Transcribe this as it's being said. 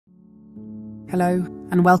Hello,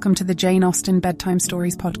 and welcome to the Jane Austen Bedtime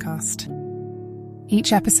Stories podcast.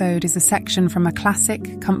 Each episode is a section from a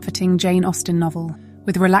classic, comforting Jane Austen novel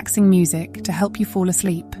with relaxing music to help you fall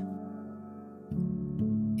asleep.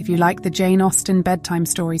 If you like the Jane Austen Bedtime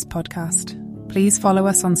Stories podcast, please follow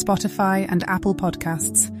us on Spotify and Apple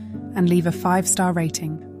Podcasts and leave a 5-star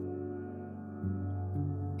rating.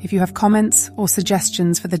 If you have comments or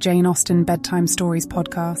suggestions for the Jane Austen Bedtime Stories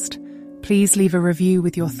podcast, please leave a review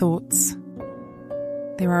with your thoughts.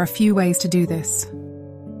 There are a few ways to do this.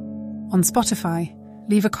 On Spotify,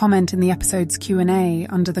 leave a comment in the episode's Q&A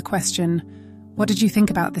under the question, "What did you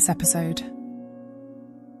think about this episode?"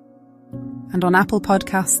 And on Apple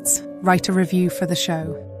Podcasts, write a review for the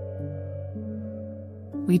show.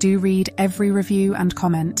 We do read every review and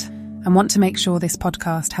comment and want to make sure this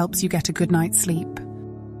podcast helps you get a good night's sleep.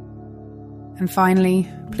 And finally,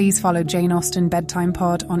 please follow Jane Austen Bedtime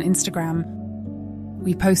Pod on Instagram.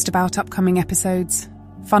 We post about upcoming episodes,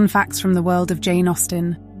 fun facts from the world of Jane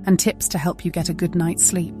Austen, and tips to help you get a good night's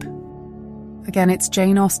sleep. Again, it's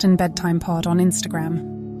Jane Austen Bedtime Pod on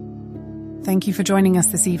Instagram. Thank you for joining us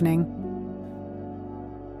this evening.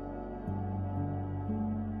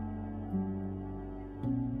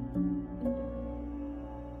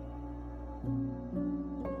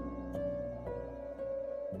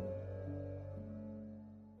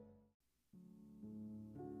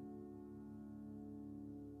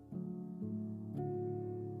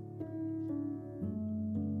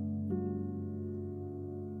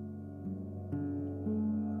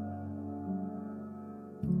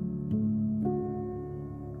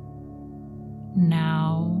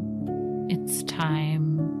 Now it's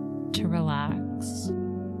time to relax.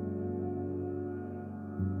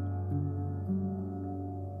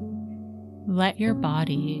 Let your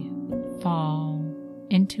body fall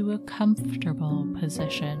into a comfortable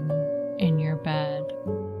position in your bed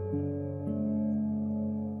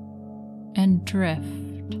and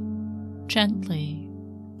drift gently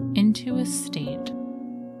into a state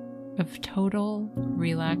of total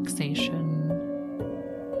relaxation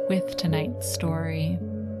with tonight's story.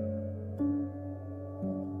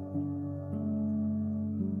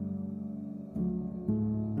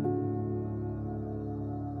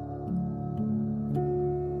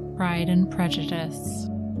 Pride and Prejudice,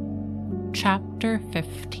 Chapter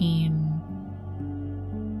 15.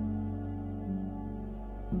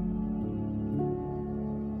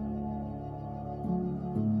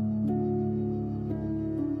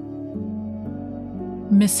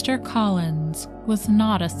 Mr. Collins was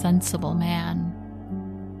not a sensible man,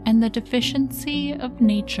 and the deficiency of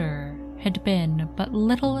nature had been but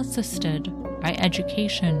little assisted by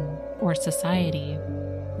education or society.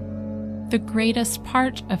 The greatest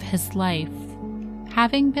part of his life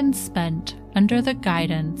having been spent under the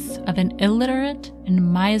guidance of an illiterate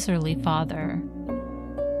and miserly father.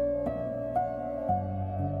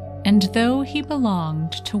 And though he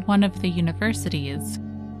belonged to one of the universities,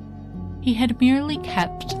 he had merely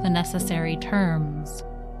kept the necessary terms,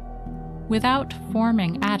 without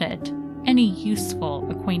forming at it any useful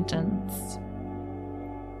acquaintance.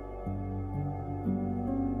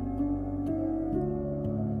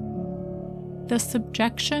 The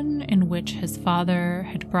subjection in which his father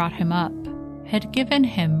had brought him up had given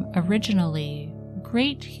him originally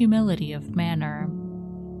great humility of manner,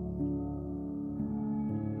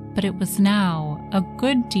 but it was now a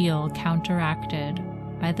good deal counteracted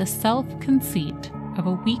by the self-conceit of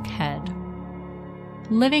a weak head,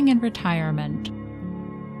 living in retirement,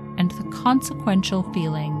 and the consequential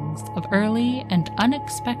feelings of early and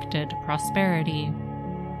unexpected prosperity.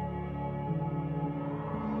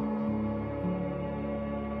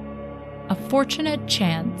 A fortunate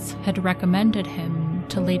chance had recommended him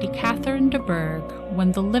to Lady Catherine de Bourgh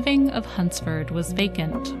when the living of Hunsford was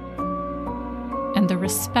vacant, and the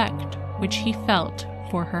respect which he felt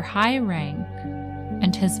for her high rank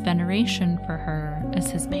and his veneration for her as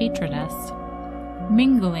his patroness,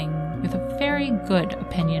 mingling with a very good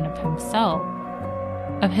opinion of himself,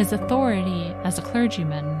 of his authority as a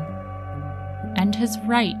clergyman, and his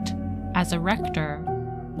right as a rector,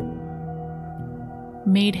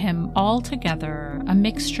 made him altogether a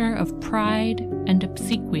mixture of pride and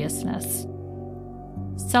obsequiousness,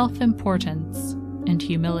 self-importance and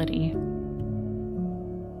humility.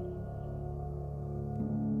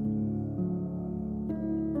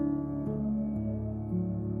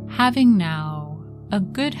 Having now a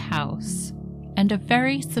good house and a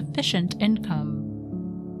very sufficient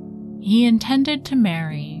income, he intended to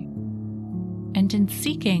marry, and in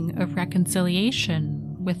seeking of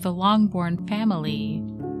reconciliation with the Longbourn family,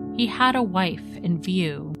 he had a wife in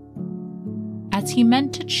view, as he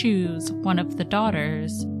meant to choose one of the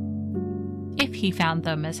daughters if he found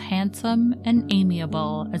them as handsome and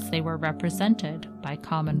amiable as they were represented by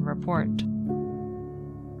common report.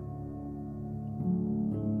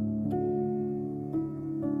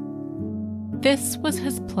 This was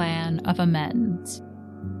his plan of amends,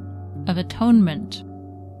 of atonement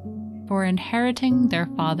for inheriting their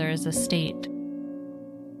father's estate,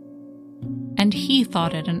 and he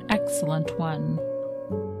thought it an excellent one,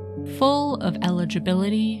 full of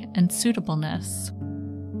eligibility and suitableness,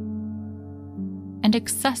 and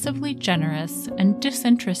excessively generous and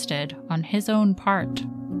disinterested on his own part.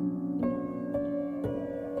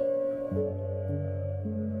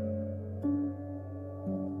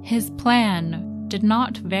 His plan did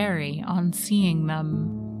not vary on seeing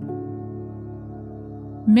them.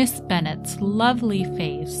 Miss Bennet's lovely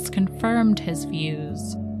face confirmed his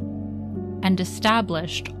views and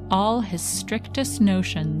established all his strictest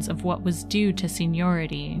notions of what was due to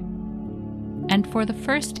seniority, and for the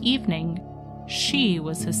first evening, she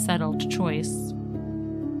was his settled choice.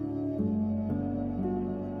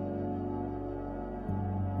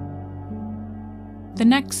 The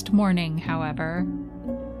next morning, however,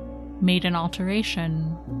 made an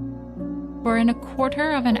alteration, for in a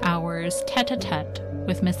quarter of an hour's tete-a-tete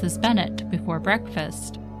with Mrs. Bennet before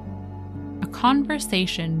breakfast, a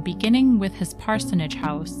conversation beginning with his parsonage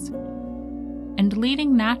house, and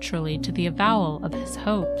leading naturally to the avowal of his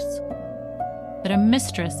hopes that a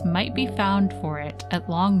mistress might be found for it at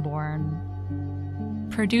Longbourn,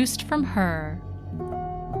 produced from her,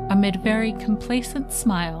 amid very complacent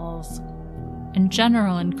smiles and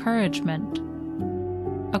general encouragement,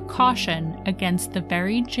 a caution against the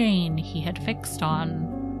very Jane he had fixed on.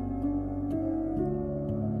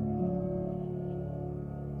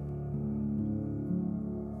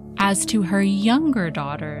 As to her younger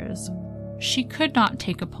daughters, she could not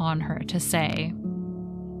take upon her to say.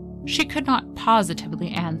 She could not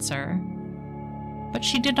positively answer, but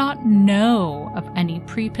she did not know of any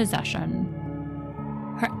prepossession.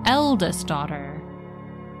 Her eldest daughter,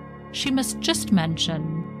 she must just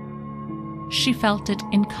mention, she felt it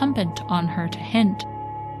incumbent on her to hint,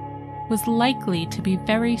 was likely to be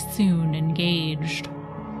very soon engaged.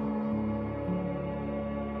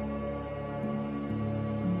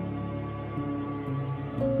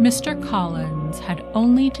 Mr. Collins had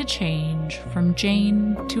only to change from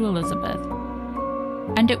Jane to Elizabeth,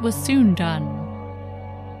 and it was soon done.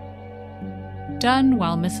 Done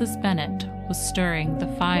while Mrs. Bennet was stirring the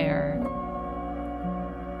fire.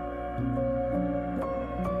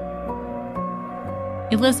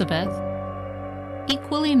 Elizabeth,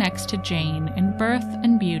 equally next to Jane in birth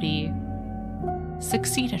and beauty,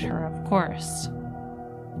 succeeded her, of course.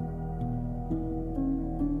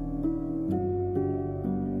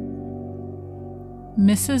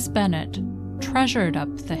 Mrs. Bennet treasured up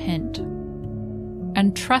the hint,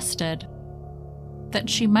 and trusted that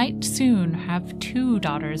she might soon have 2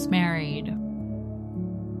 daughters married,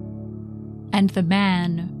 and the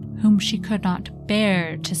man whom she could not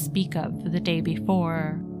bear to speak of the day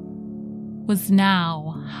before was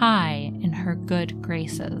now high in her good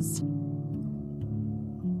graces.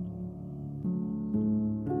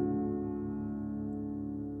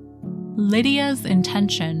 Lydia's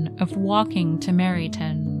intention of walking to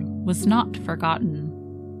Meryton was not forgotten.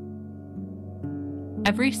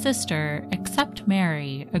 Every sister except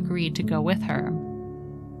Mary agreed to go with her,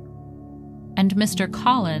 and Mr.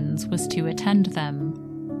 Collins was to attend them,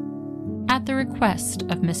 at the request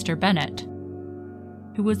of Mr. Bennet,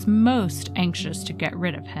 who was most anxious to get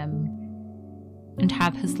rid of him and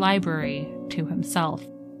have his library to himself.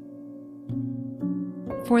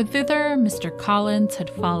 For thither Mr. Collins had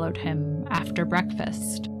followed him after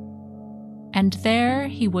breakfast, and there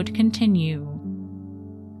he would continue,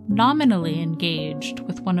 nominally engaged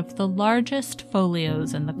with one of the largest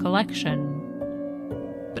folios in the collection,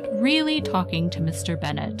 but really talking to Mr.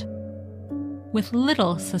 Bennet, with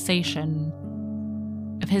little cessation,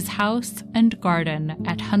 of his house and garden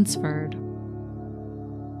at Hunsford.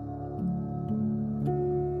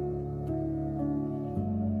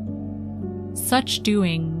 Such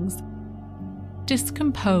doings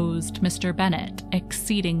discomposed Mr. Bennet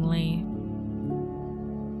exceedingly.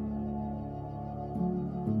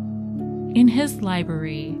 In his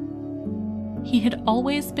library, he had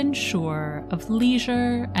always been sure of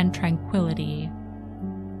leisure and tranquility,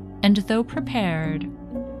 and though prepared,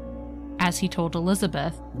 as he told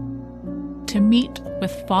Elizabeth, to meet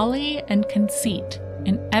with folly and conceit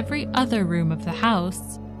in every other room of the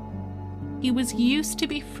house, he was used to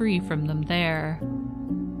be free from them there.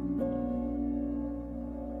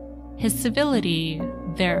 His civility,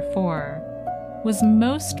 therefore, was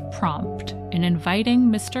most prompt in inviting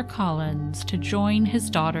Mr. Collins to join his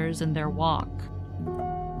daughters in their walk.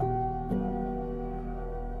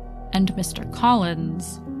 And Mr.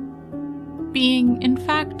 Collins, being in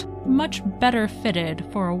fact much better fitted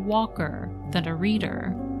for a walker than a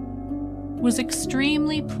reader, was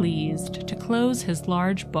extremely pleased to close his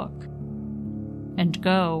large book and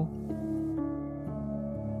go.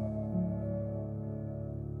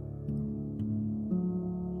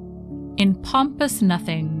 In pompous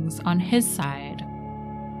nothings on his side,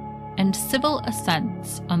 and civil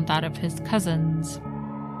assents on that of his cousins,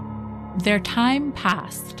 their time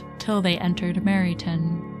passed till they entered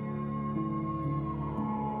Meryton.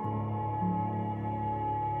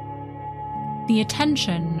 The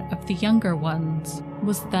attention of the younger ones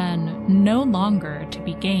was then no longer to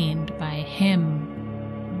be gained by him.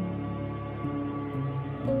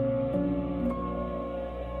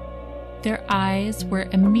 Their eyes were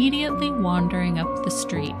immediately wandering up the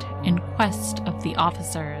street in quest of the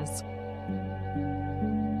officers,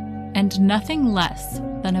 and nothing less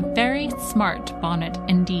than a very smart bonnet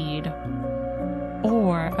indeed,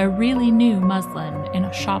 or a really new muslin in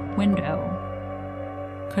a shop window,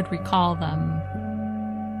 could recall them.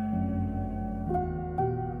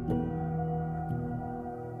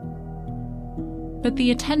 But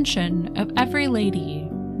the attention of every lady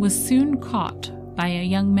was soon caught by a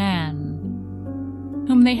young man,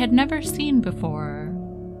 whom they had never seen before,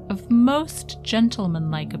 of most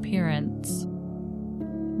gentlemanlike appearance,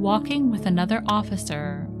 walking with another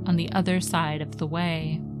officer on the other side of the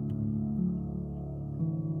way.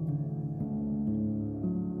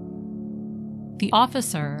 The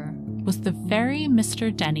officer was the very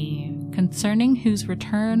Mr. Denny concerning whose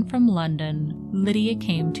return from London Lydia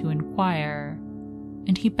came to inquire,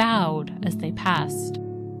 and he bowed as they passed.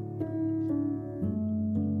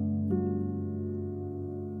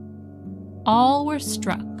 All were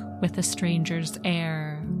struck with the stranger's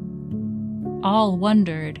air. All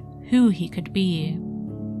wondered who he could be.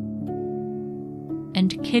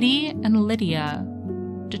 And Kitty and Lydia,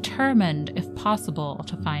 determined if possible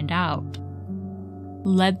to find out,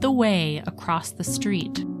 led the way across the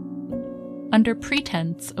street, under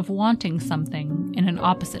pretense of wanting something in an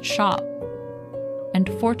opposite shop, and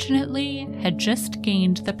fortunately had just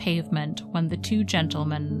gained the pavement when the two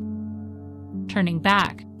gentlemen, turning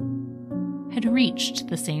back, had reached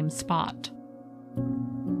the same spot.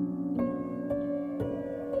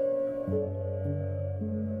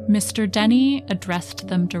 Mr. Denny addressed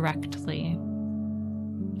them directly,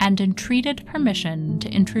 and entreated permission to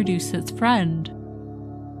introduce his friend,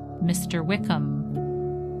 Mr.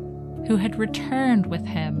 Wickham, who had returned with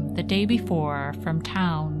him the day before from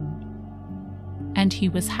town, and he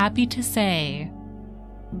was happy to say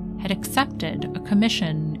had accepted a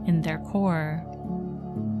commission in their corps.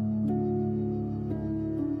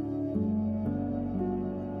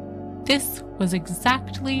 This was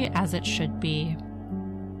exactly as it should be,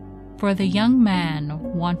 for the young man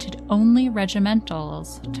wanted only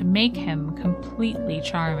regimentals to make him completely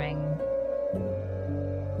charming.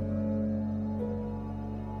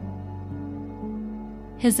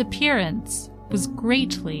 His appearance was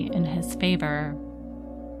greatly in his favor.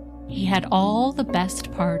 He had all the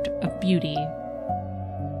best part of beauty,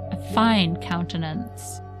 a fine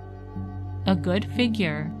countenance, a good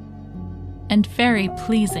figure, and very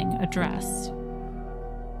pleasing address.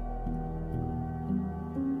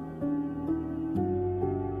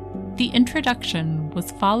 The introduction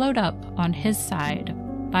was followed up on his side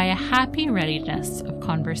by a happy readiness of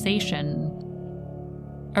conversation,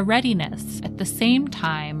 a readiness at the same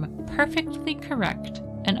time perfectly correct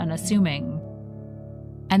and unassuming,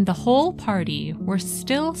 and the whole party were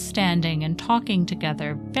still standing and talking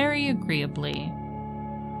together very agreeably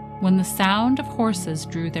when the sound of horses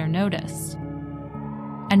drew their notice,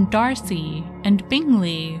 and Darcy and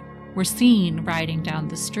Bingley were seen riding down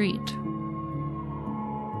the street.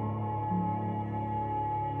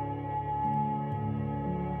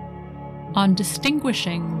 On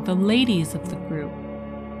distinguishing the ladies of the group,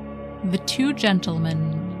 the two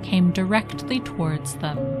gentlemen came directly towards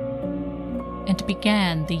them and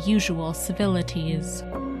began the usual civilities.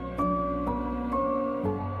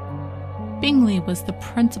 Bingley was the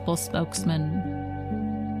principal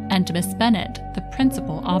spokesman, and Miss Bennet the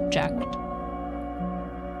principal object.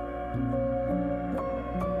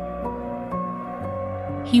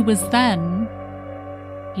 He was then,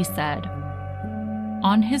 he said,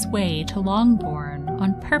 on his way to Longbourn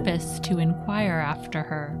on purpose to inquire after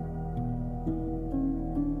her.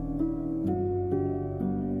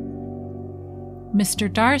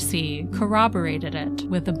 Mr. Darcy corroborated it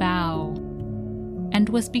with a bow, and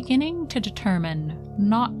was beginning to determine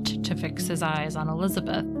not to fix his eyes on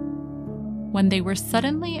Elizabeth when they were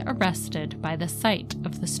suddenly arrested by the sight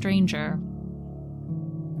of the stranger.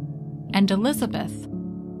 And Elizabeth,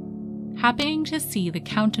 happening to see the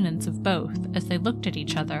countenance of both as they looked at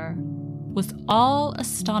each other, was all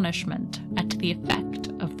astonishment at the effect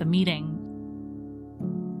of the meeting.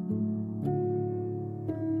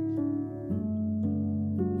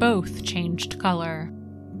 Both changed color.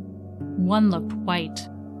 One looked white,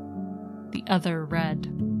 the other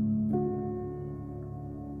red.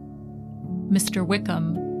 Mr.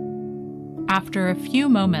 Wickham, after a few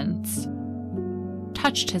moments,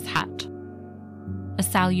 touched his hat, a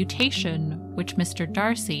salutation which Mr.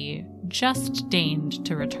 Darcy just deigned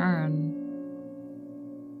to return.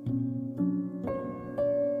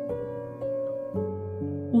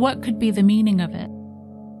 What could be the meaning of it?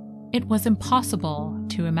 It was impossible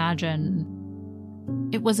to imagine.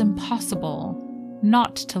 It was impossible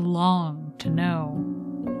not to long to know.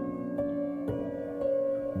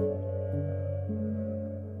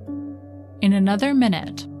 In another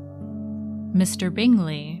minute, Mr.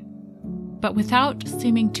 Bingley, but without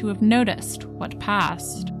seeming to have noticed what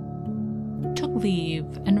passed, took leave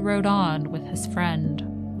and rode on with his friend.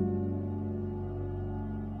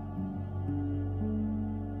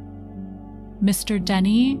 Mr.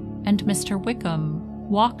 Denny and Mr. Wickham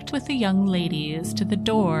walked with the young ladies to the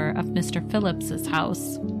door of Mr. Phillips's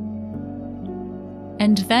house,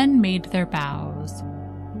 and then made their bows,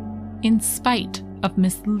 in spite of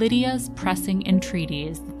Miss Lydia's pressing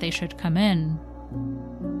entreaties that they should come in,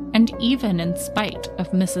 and even in spite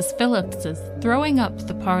of Mrs. Phillips's throwing up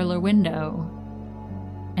the parlor window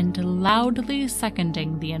and loudly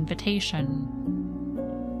seconding the invitation.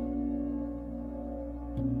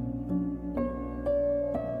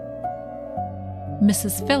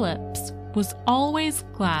 Mrs. Phillips was always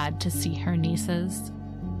glad to see her nieces,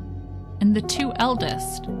 and the two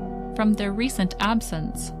eldest, from their recent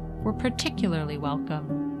absence, were particularly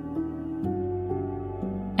welcome.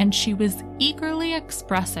 And she was eagerly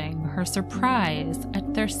expressing her surprise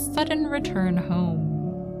at their sudden return home,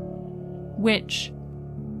 which,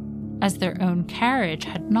 as their own carriage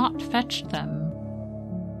had not fetched them,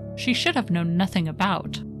 she should have known nothing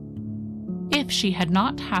about, if she had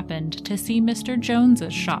not happened to see Mr.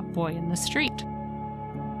 Jones's shop boy in the street,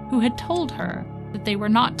 who had told her that they were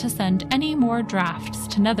not to send any more drafts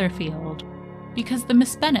to Netherfield because the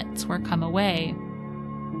Miss Bennets were come away,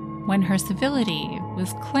 when her civility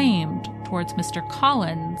was claimed towards Mr.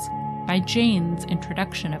 Collins by Jane's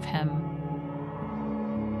introduction of him.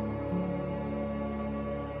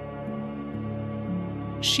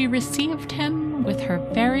 She received him with her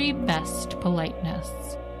very best politeness,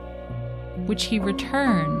 which he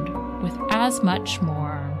returned with as much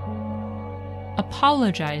more,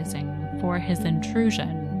 apologizing for his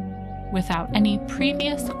intrusion without any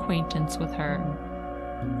previous acquaintance with her,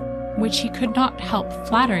 which he could not help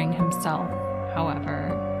flattering himself,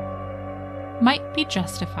 however, might be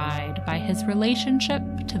justified by his relationship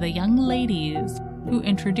to the young ladies who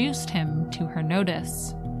introduced him to her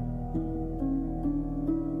notice.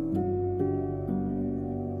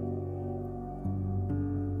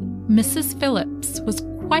 Mrs. Phillips was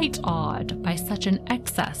quite awed by such an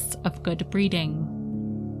excess of good breeding,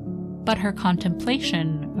 but her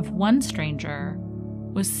contemplation of one stranger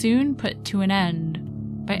was soon put to an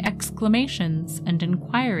end by exclamations and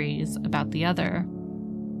inquiries about the other,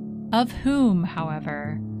 of whom,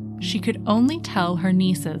 however, she could only tell her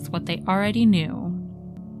nieces what they already knew,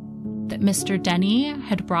 that Mr. Denny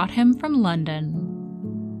had brought him from London,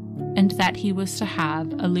 and that he was to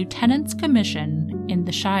have a lieutenant's commission in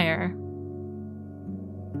the shire.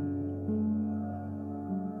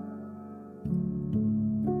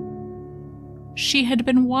 She had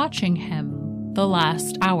been watching him the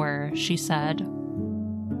last hour, she said,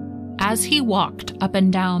 as he walked up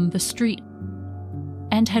and down the street,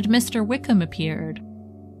 and had Mr. Wickham appeared,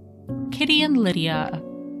 Kitty and Lydia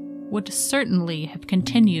would certainly have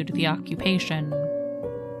continued the occupation.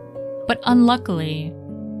 But unluckily,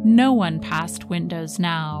 no one passed windows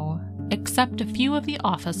now, except a few of the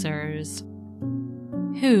officers,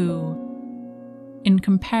 who, in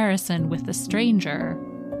comparison with the stranger,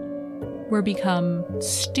 were become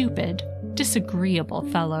stupid, disagreeable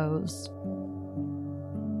fellows.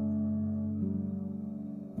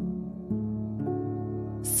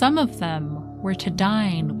 Some of them were to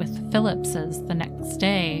dine with Phillipses the next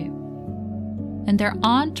day, and their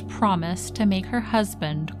aunt promised to make her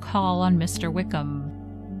husband call on Mr. Wickham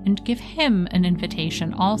and give him an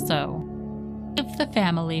invitation also, if the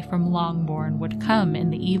family from Longbourn would come in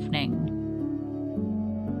the evening.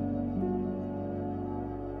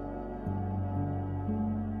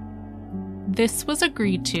 This was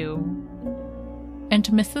agreed to, and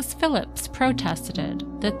Mrs. Phillips protested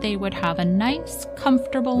that they would have a nice,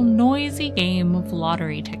 comfortable, noisy game of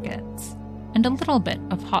lottery tickets and a little bit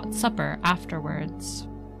of hot supper afterwards.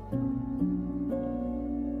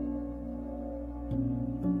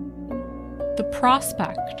 The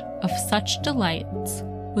prospect of such delights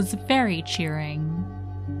was very cheering,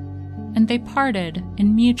 and they parted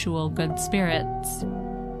in mutual good spirits.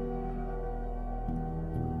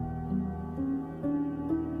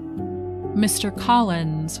 Mr.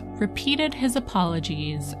 Collins repeated his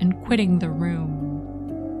apologies in quitting the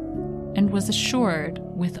room, and was assured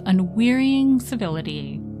with unwearying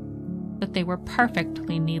civility that they were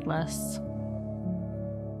perfectly needless.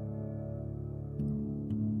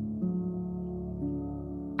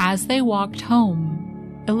 As they walked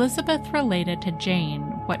home, Elizabeth related to Jane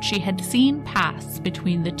what she had seen pass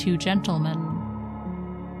between the two gentlemen.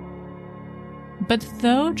 But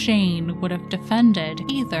though Jane would have defended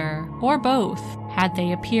either or both had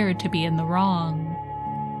they appeared to be in the wrong,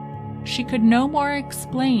 she could no more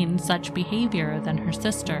explain such behavior than her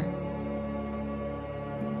sister.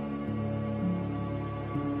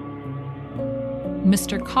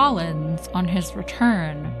 Mr. Collins, on his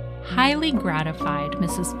return, highly gratified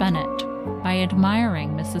Mrs. Bennet by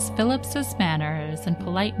admiring Mrs. Phillips's manners and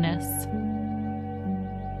politeness.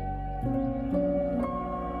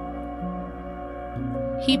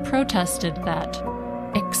 He protested that,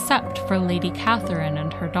 except for Lady Catherine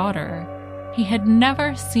and her daughter, he had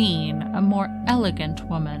never seen a more elegant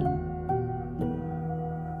woman.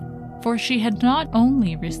 For she had not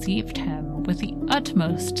only received him with the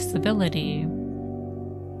utmost civility,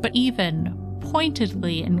 but even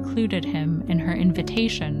pointedly included him in her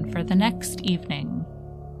invitation for the next evening,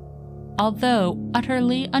 although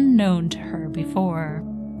utterly unknown to her before.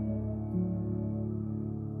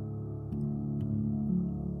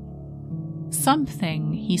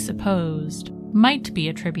 Something, he supposed, might be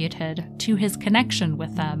attributed to his connection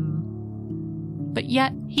with them, but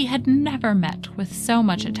yet he had never met with so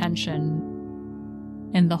much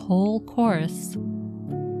attention in the whole course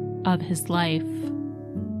of his life.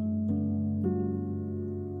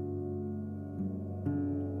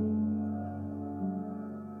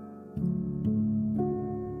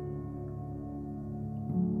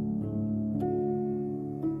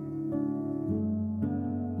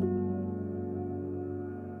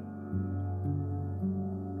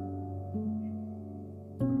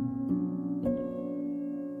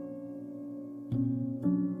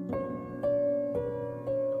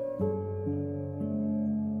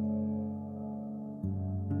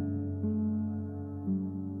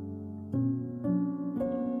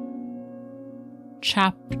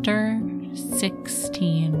 Chapter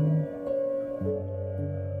 16.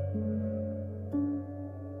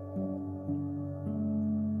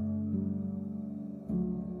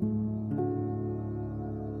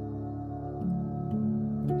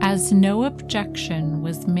 As no objection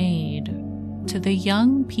was made to the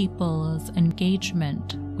young people's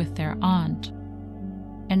engagement with their aunt,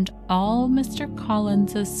 and all Mr.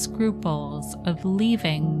 Collins's scruples of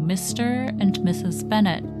leaving Mr. and Mrs.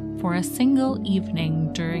 Bennet for a single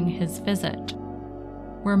evening during his visit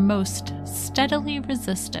were most steadily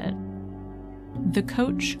resisted, the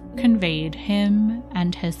coach conveyed him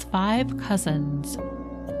and his 5 cousins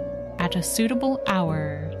at a suitable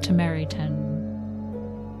hour to Meryton,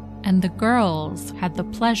 and the girls had the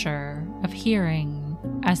pleasure of hearing,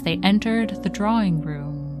 as they entered the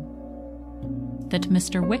drawing-room, that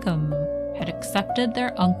Mr. Wickham had accepted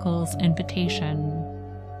their uncle's invitation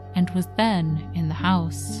and was then in the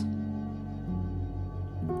house.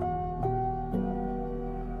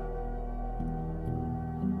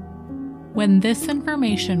 When this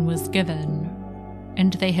information was given,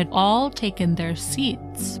 and they had all taken their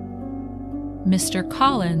seats, Mr.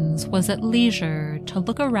 Collins was at leisure to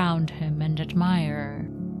look around him and admire,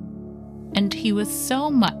 and he was so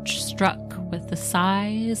much struck with the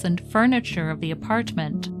size and furniture of the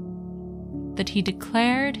apartment that he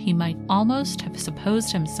declared he might almost have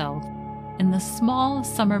supposed himself in the small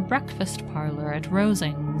summer breakfast parlor at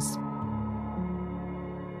Rosings,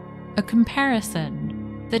 a comparison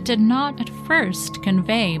that did not at first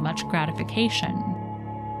convey much gratification.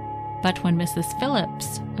 But when Mrs.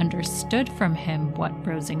 Phillips understood from him what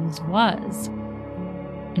Rosings was,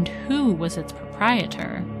 and who was its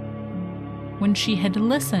proprietor, when she had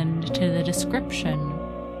listened to the description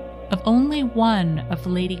of only one of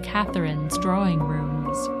Lady Catherine's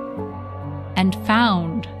drawing-rooms, and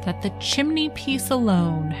found that the chimney-piece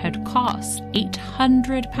alone had cost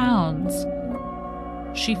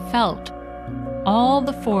 £800, she felt all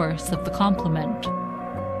the force of the compliment,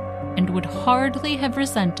 and would hardly have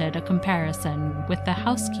resented a comparison with the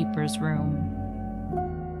housekeeper's room.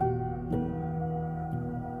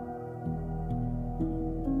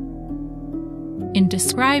 In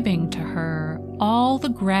describing to her all the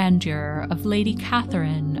grandeur of Lady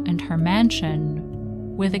Catherine and her mansion,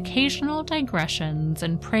 with occasional digressions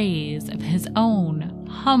and praise of his own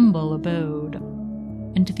humble abode,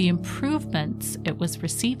 and the improvements it was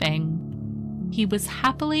receiving, he was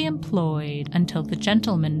happily employed until the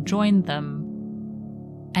gentlemen joined them,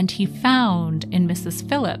 and he found in Mrs.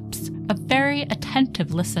 Phillips a very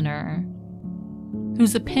attentive listener,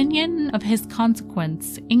 whose opinion of his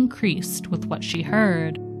consequence increased with what she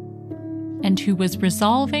heard, and who was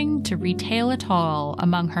resolving to retail it all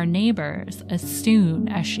among her neighbors as soon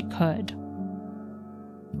as she could.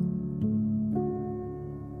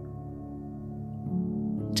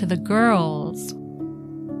 To the girls,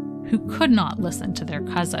 who could not listen to their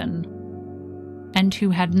cousin, and who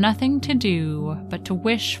had nothing to do but to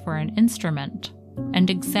wish for an instrument and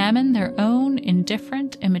examine their own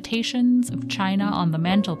indifferent imitations of china on the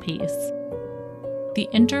mantelpiece, the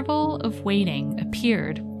interval of waiting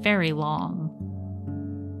appeared very long.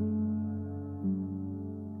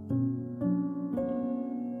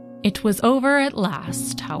 It was over at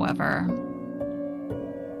last, however.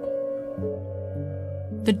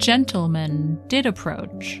 The gentleman did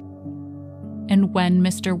approach, and when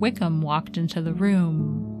Mr. Wickham walked into the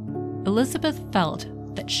room, Elizabeth felt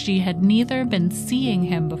that she had neither been seeing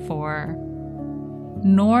him before,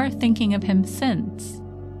 nor thinking of him since,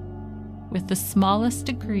 with the smallest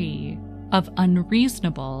degree of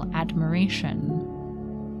unreasonable admiration.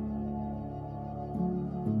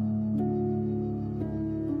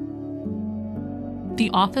 The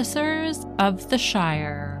officers of the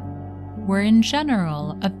Shire were in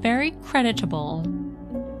general a very creditable,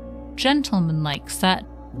 gentlemanlike set,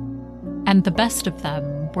 and the best of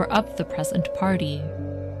them were of the present party.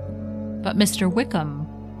 But Mr. Wickham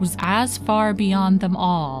was as far beyond them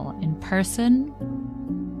all in person,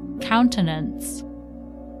 countenance,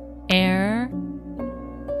 air,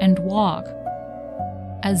 and walk,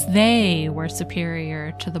 as they were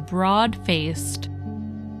superior to the broad-faced,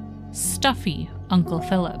 stuffy Uncle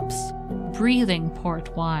Phillips, breathing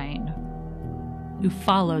port wine, who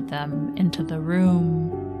followed them into the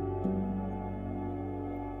room.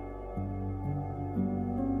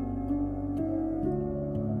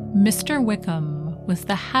 Mr. Wickham was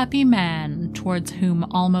the happy man towards whom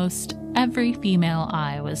almost every female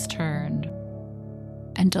eye was turned,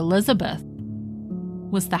 and Elizabeth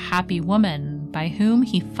was the happy woman by whom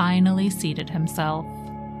he finally seated himself,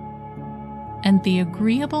 and the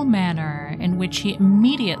agreeable manner in which he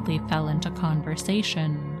immediately fell into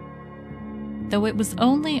conversation, though it was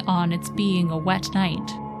only on its being a wet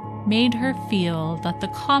night, made her feel that the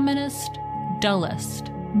commonest,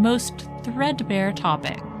 dullest, most threadbare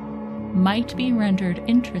topic might be rendered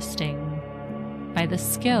interesting by the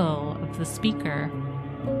skill of the speaker.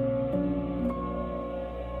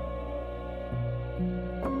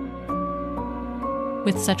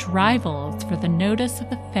 With such rivals for the notice of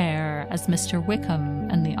the fair as Mr. Wickham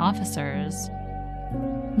and the officers,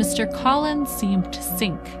 Mr. Collins seemed to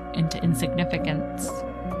sink into insignificance.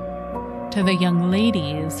 To the young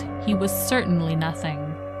ladies he was certainly nothing,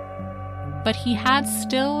 but he had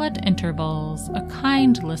still at intervals a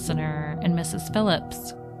kind listener in Mrs.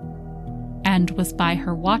 Phillips, and was by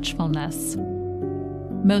her watchfulness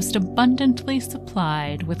most abundantly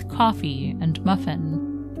supplied with coffee and muffin.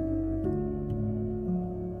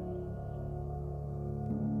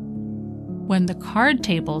 When the card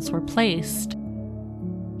tables were placed,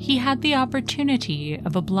 he had the opportunity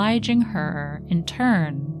of obliging her in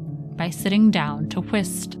turn by sitting down to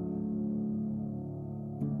whist.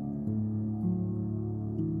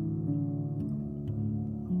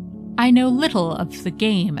 "I know little of the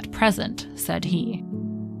game at present," said he,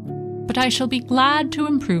 "but I shall be glad to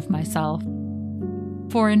improve myself,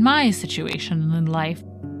 for in my situation in life—"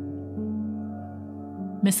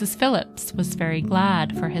 Mrs. Phillips was very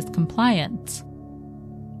glad for his compliance,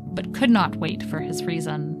 but could not wait for his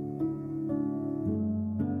reason.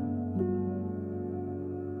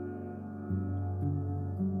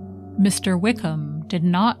 Mr. Wickham did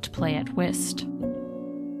not play at whist,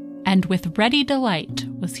 and with ready delight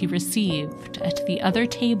was he received at the other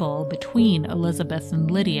table between Elizabeth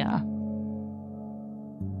and Lydia.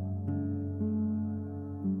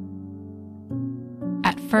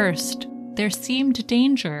 At first, there seemed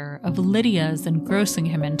danger of Lydia's engrossing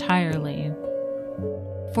him entirely,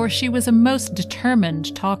 for she was a most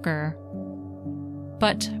determined talker,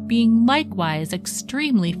 but being likewise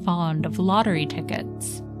extremely fond of lottery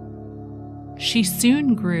tickets, she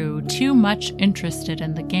soon grew too much interested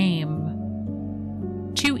in the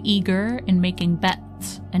game, too eager in making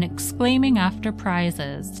bets and exclaiming after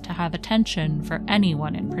prizes to have attention for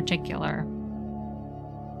anyone in particular.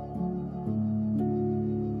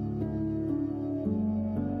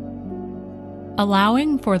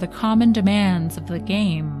 Allowing for the common demands of the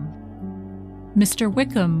game, Mr.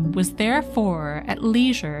 Wickham was therefore at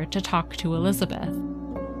leisure to talk to Elizabeth,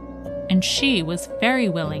 and she was very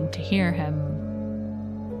willing to hear him,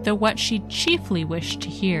 though what she chiefly wished to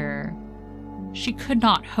hear, she could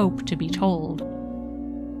not hope to be told: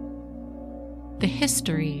 the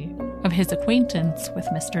history of his acquaintance with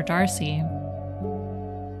Mr. Darcy.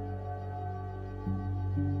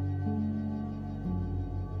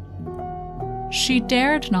 She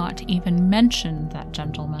dared not even mention that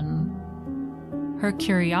gentleman. Her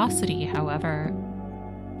curiosity, however,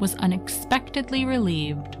 was unexpectedly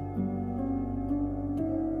relieved.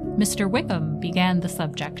 Mr. Wickham began the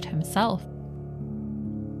subject himself.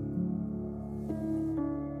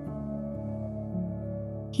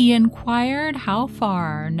 He inquired how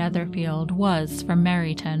far Netherfield was from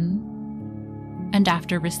Meryton, and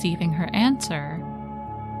after receiving her answer,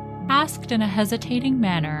 asked in a hesitating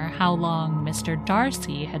manner how long Mr.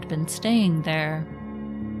 Darcy had been staying there.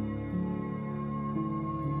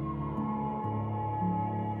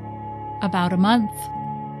 "About a month,"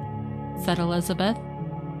 said Elizabeth,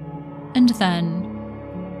 and then,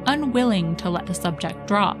 unwilling to let the subject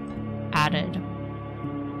drop, added,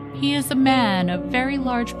 "He is a man of very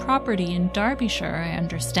large property in Derbyshire, I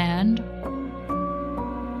understand."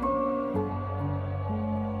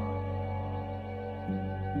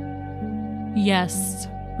 "Yes,"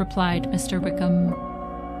 replied Mr. Wickham.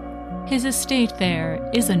 "His estate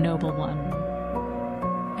there is a noble one.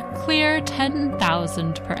 A clear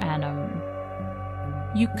 10,000 per annum.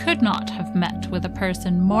 You could not have met with a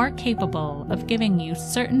person more capable of giving you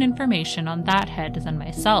certain information on that head than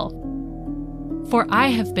myself, for I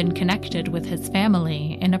have been connected with his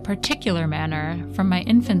family in a particular manner from my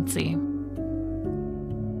infancy."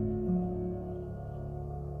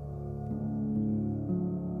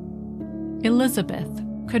 Elizabeth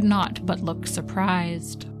could not but look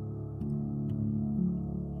surprised.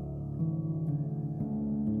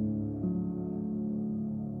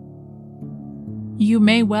 "You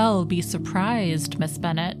may well be surprised, Miss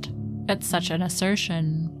Bennet, at such an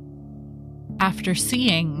assertion, after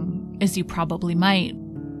seeing, as you probably might,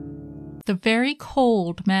 the very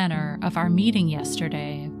cold manner of our meeting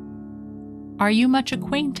yesterday. Are you much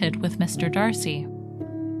acquainted with Mr. Darcy?"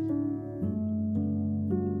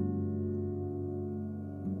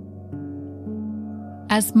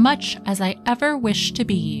 "As much as I ever wish to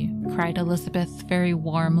be," cried Elizabeth very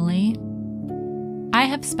warmly. "I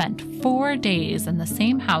have spent 4 days in the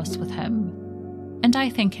same house with him, and I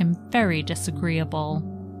think him very disagreeable."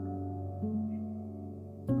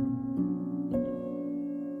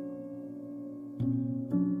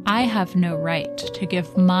 "I have no right to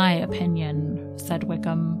give my opinion," said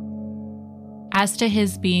Wickham, "as to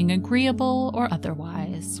his being agreeable or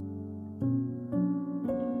otherwise.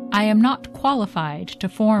 I am not qualified to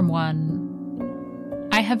form one.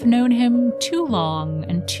 I have known him too long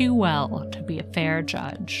and too well to be a fair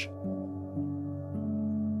judge.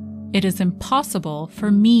 It is impossible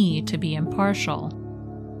for me to be impartial.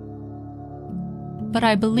 But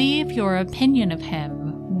I believe your opinion of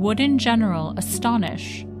him would in general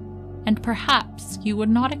astonish, and perhaps you would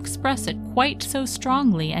not express it quite so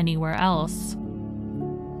strongly anywhere else.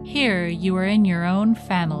 Here you are in your own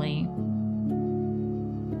family."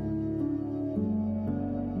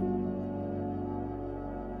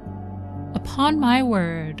 "Upon my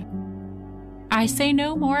word, I say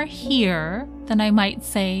no more here than I might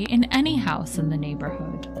say in any house in the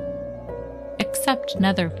neighborhood, except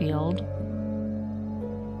Netherfield.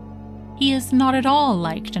 He is not at all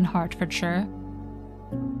liked in Hertfordshire.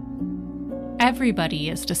 Everybody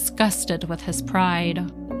is disgusted with his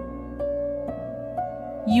pride.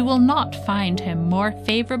 You will not find him more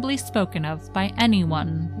favorably spoken of by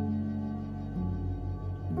anyone.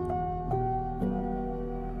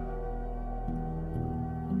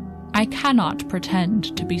 "I cannot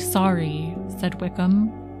pretend to be sorry," said Wickham,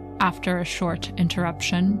 after a short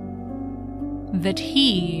interruption, "that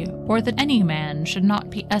he or that any man should not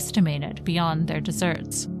be estimated beyond their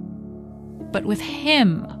deserts. But with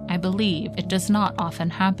him, I believe, it does not often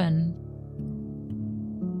happen.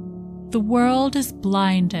 The world is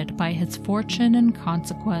blinded by his fortune and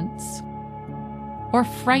consequence, or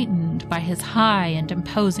frightened by his high and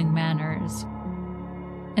imposing manners,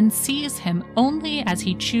 and sees him only as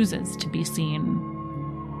he chooses to be seen.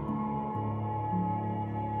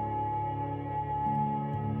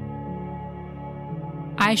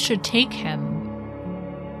 I should take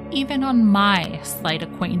him, even on my slight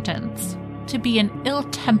acquaintance, to be an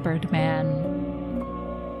ill-tempered man.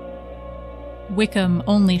 Wickham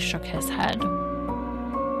only shook his head.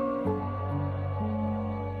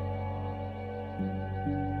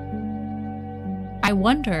 I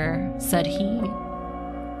wonder, said he,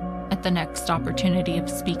 at the next opportunity of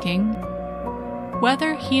speaking,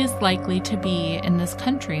 whether he is likely to be in this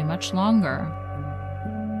country much longer.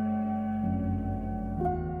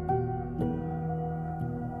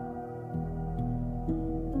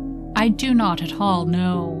 I do not at all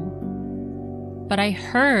know, but I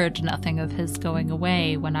heard nothing of his going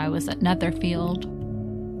away when I was at Netherfield.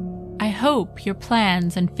 I hope your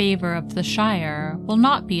plans in favor of the Shire will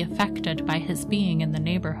not be affected by his being in the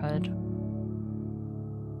neighborhood.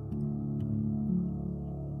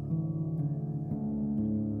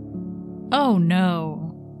 Oh,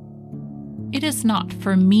 no. It is not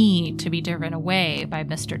for me to be driven away by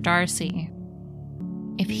Mr. Darcy.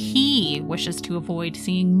 If he wishes to avoid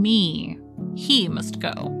seeing me, he must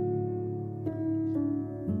go.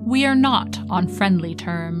 We are not on friendly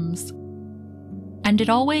terms, and it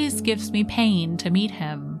always gives me pain to meet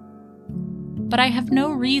him. But I have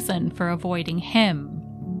no reason for avoiding him,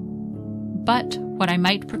 but what I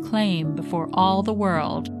might proclaim before all the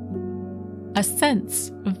world, a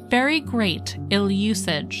sense of very great ill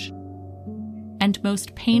usage, and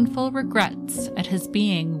most painful regrets at his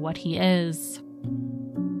being what he is.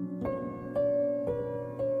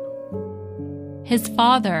 His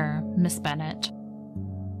father, Miss Bennet,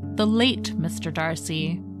 the late Mr.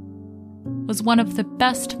 Darcy, was one of the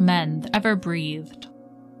best men that ever breathed,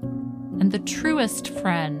 and the truest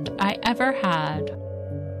friend I ever had,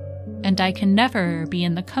 and I can never be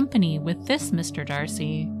in the company with this Mr.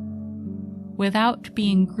 Darcy without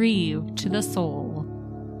being grieved to the soul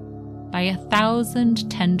by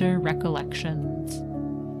 1,000 tender recollections.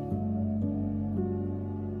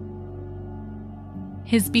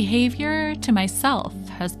 His behavior to myself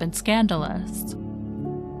has been scandalous,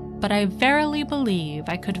 but I verily believe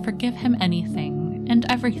I could forgive him anything and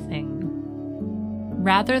everything,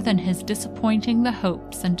 rather than his disappointing the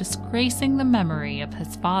hopes and disgracing the memory of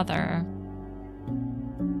his father.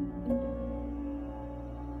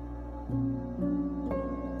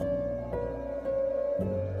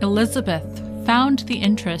 Elizabeth found the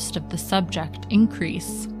interest of the subject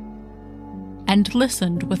increase, and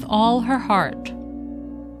listened with all her heart,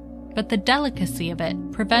 but the delicacy of it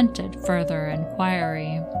prevented further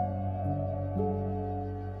inquiry.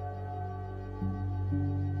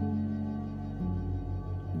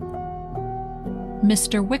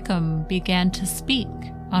 Mr. Wickham began to speak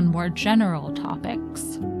on more general topics.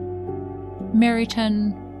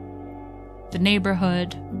 Meryton, the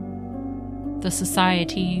neighborhood, the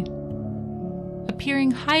society,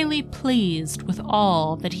 appearing highly pleased with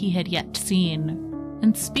all that he had yet seen,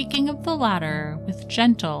 and speaking of the latter with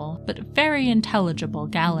gentle but very intelligible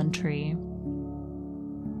gallantry.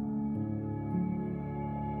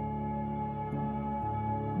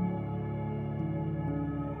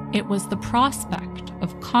 It was the prospect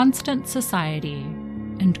of constant society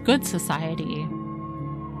and good society,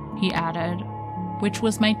 he added, which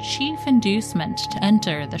was my chief inducement to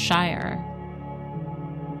enter the Shire.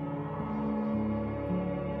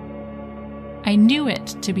 I knew it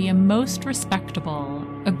to be a most respectable,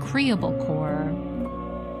 agreeable corps,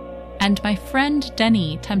 and my friend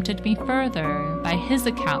Denny tempted me further by his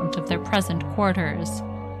account of their present quarters,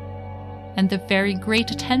 and the very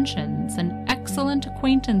great attentions and excellent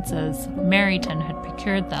acquaintances Meryton had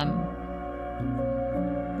procured them.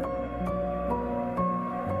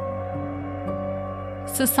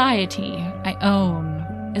 Society, I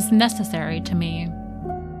own, is necessary to me.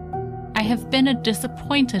 I have been a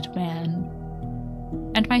disappointed man,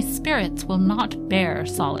 and my spirits will not bear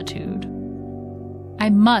solitude. I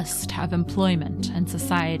must have employment and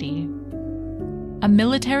society. A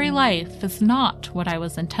military life is not what I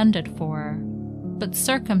was intended for, but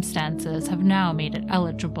circumstances have now made it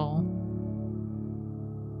eligible.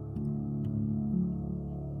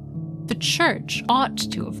 The church ought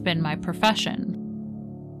to have been my profession.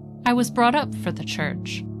 I was brought up for the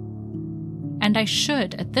church, and I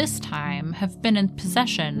should at this time have been in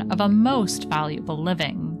possession of a most valuable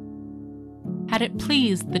living, had it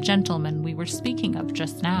pleased the gentleman we were speaking of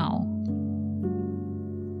just now.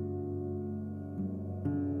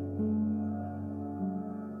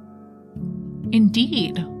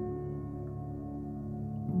 Indeed.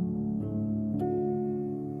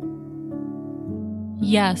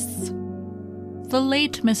 Yes. The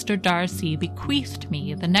late Mr. Darcy bequeathed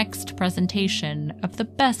me the next presentation of the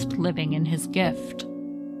best living in his gift.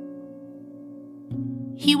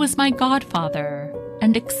 He was my godfather,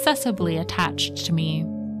 and excessively attached to me.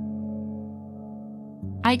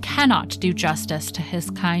 I cannot do justice to his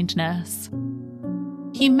kindness.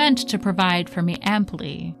 He meant to provide for me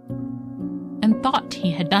amply, and thought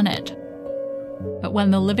he had done it. But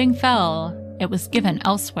when the living fell, it was given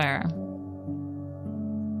elsewhere.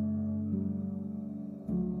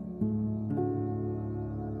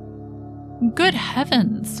 "Good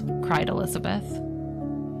heavens!" cried Elizabeth.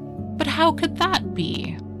 "But how could that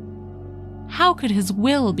be? How could his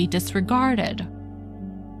will be disregarded?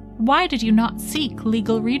 Why did you not seek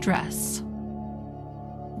legal redress?"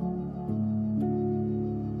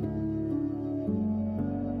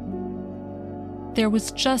 There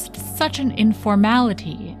was just such an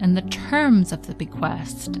informality in the terms of the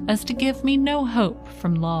bequest as to give me no hope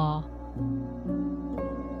from law.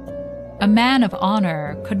 A man of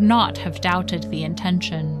honor could not have doubted the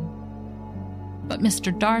intention, but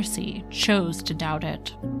Mr. Darcy chose to doubt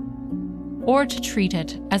it, or to treat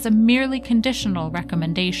it as a merely conditional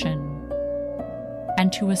recommendation,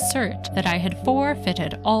 and to assert that I had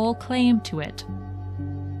forfeited all claim to it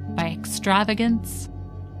by extravagance,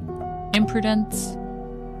 imprudence,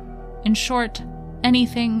 in short,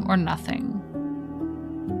 anything or nothing.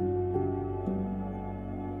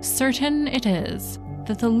 Certain it is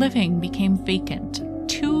that the living became vacant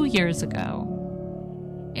 2 years ago,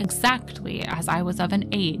 exactly as I was of an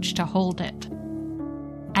age to hold it,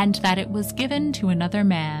 and that it was given to another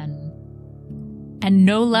man. And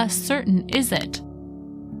no less certain is it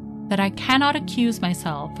that I cannot accuse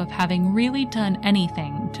myself of having really done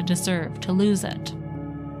anything to deserve to lose it.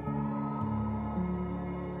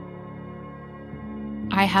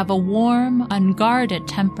 I have a warm, unguarded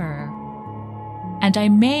temper, and I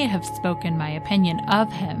may have spoken my opinion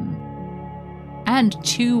of him, and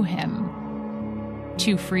to him,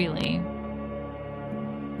 too freely.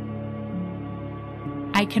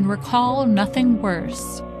 I can recall nothing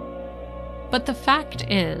worse, but the fact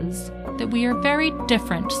is that we are very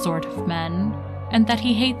different sort of men, and that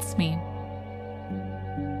he hates me.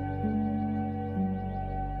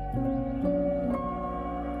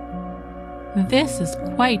 This is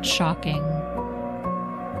quite shocking.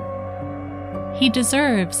 He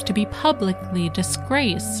deserves to be publicly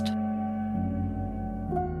disgraced.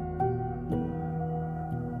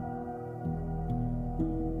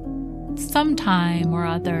 Sometime or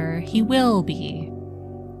other he will be,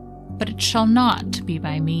 but it shall not be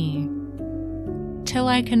by me. Till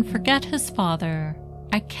I can forget his father,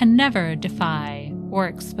 I can never defy or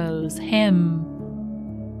expose him.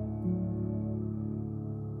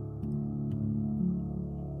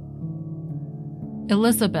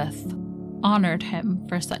 Elizabeth honored him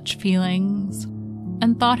for such feelings,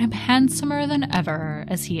 and thought him handsomer than ever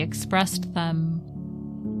as he expressed them.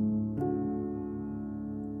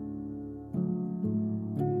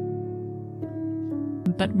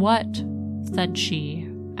 "But what," said she,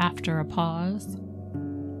 after a pause,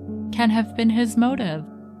 "can have been his motive?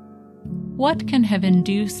 What can have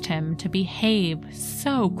induced him to behave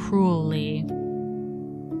so cruelly?"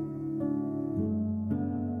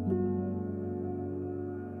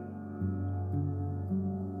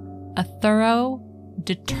 A thorough,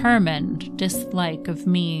 determined dislike of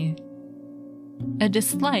me. A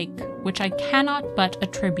dislike which I cannot but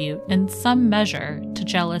attribute in some measure to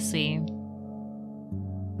jealousy.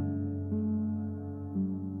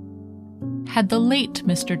 Had the late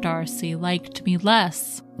Mr. Darcy liked me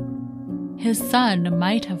less, his son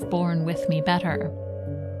might have borne with me better.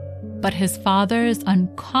 But his father's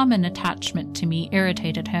uncommon attachment to me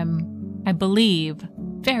irritated him, I believe,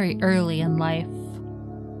 very early in life.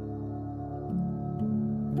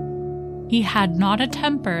 He had not a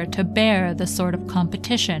temper to bear the sort of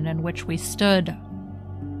competition in which we stood,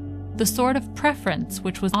 the sort of preference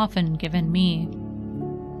which was often given me.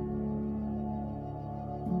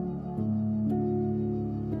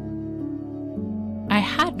 I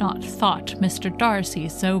had not thought Mr. Darcy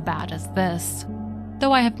so bad as this,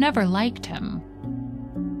 though I have never liked him.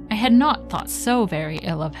 I had not thought so very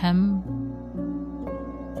ill of him.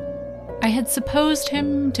 I had supposed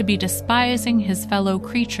him to be despising his fellow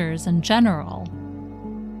creatures in general,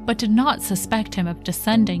 but did not suspect him of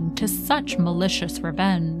descending to such malicious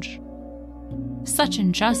revenge, such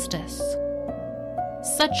injustice,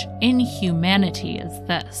 such inhumanity as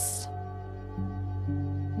this.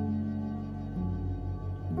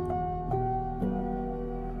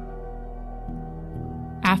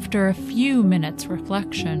 After a few minutes'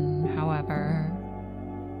 reflection, however,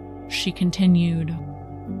 she continued,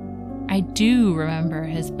 "I do remember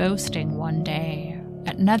his boasting one day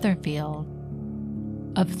at Netherfield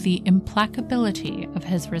of the implacability of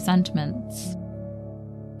his resentments,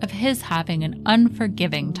 of his having an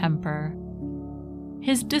unforgiving temper,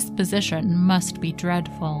 his disposition must be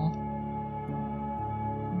dreadful.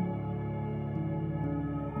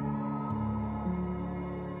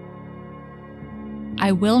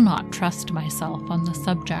 I will not trust myself on the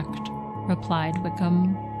subject, replied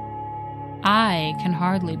Wickham. I can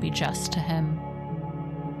hardly be just to him.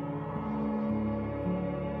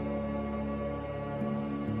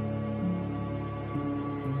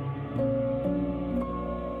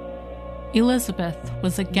 Elizabeth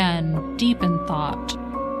was again deep in thought,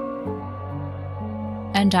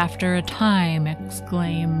 and after a time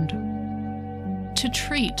exclaimed, "To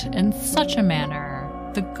treat in such a manner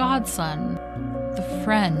the godson, the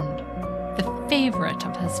friend, the favorite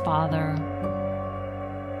of his father."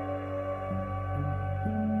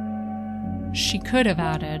 She could have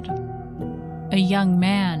added, "A young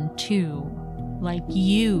man, too, like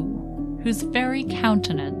you, whose very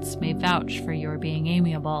countenance may vouch for your being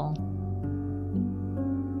amiable."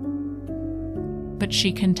 But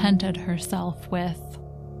she contented herself with,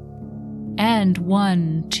 "And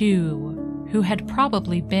one, too, who had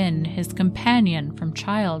probably been his companion from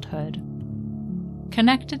childhood,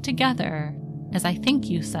 connected together, as I think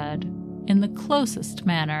you said, in the closest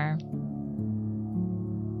manner."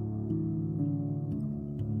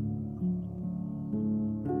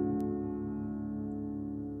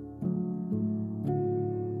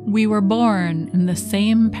 "We were born in the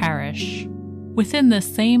same parish, within the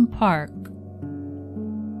same park.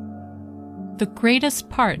 The greatest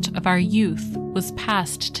part of our youth was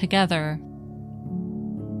passed together.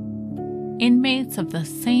 Inmates of the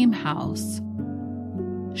same house,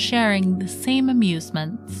 sharing the same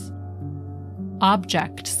amusements,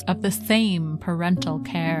 objects of the same parental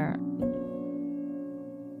care.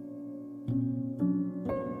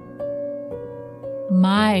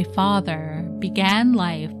 My father began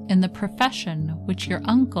life in the profession which your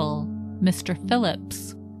uncle, Mr.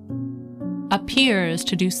 Phillips, appears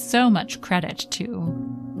to do so much credit to.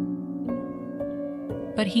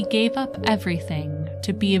 But he gave up everything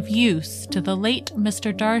to be of use to the late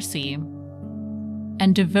Mr. Darcy,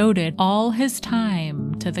 and devoted all his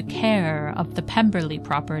time to the care of the Pemberley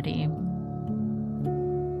property.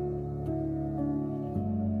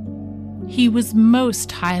 He was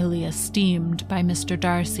most highly esteemed by Mr.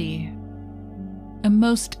 Darcy, a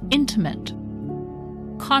most intimate,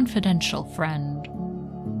 confidential friend.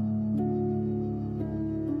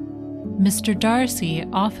 Mr. Darcy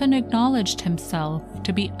often acknowledged himself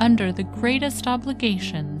to be under the greatest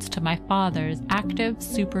obligations to my father's active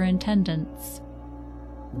superintendence,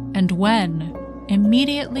 and when,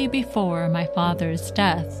 immediately before my father's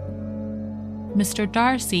death, Mr.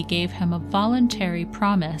 Darcy gave him a voluntary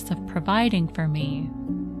promise of providing for me,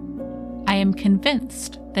 I am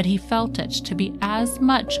convinced that he felt it to be as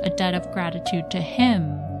much a debt of gratitude to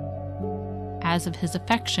him as of his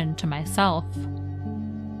affection to myself.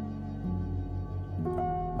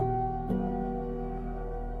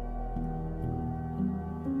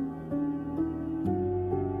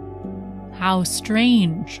 "How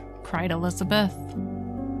strange!" cried Elizabeth.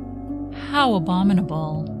 "How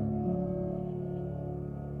abominable!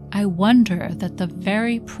 I wonder that the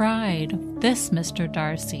very pride of this Mr.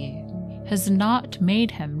 Darcy has not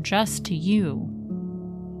made him just to you.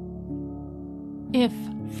 If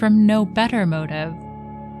from no better motive,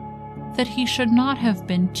 that he should not have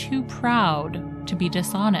been too proud to be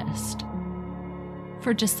dishonest,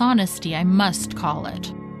 for dishonesty I must call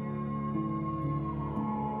it.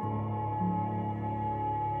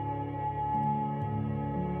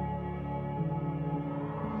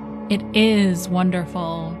 "It is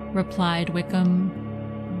wonderful," replied Wickham,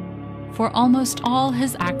 "for almost all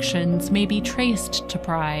his actions may be traced to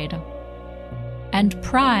pride, and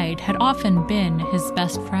pride had often been his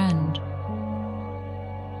best friend.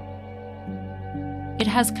 It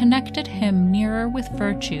has connected him nearer with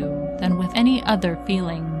virtue than with any other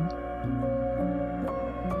feeling.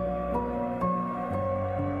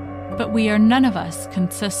 But we are none of us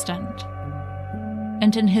consistent,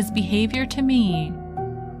 and in his behavior to me,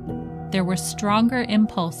 there were stronger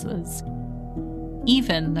impulses,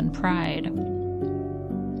 even than pride.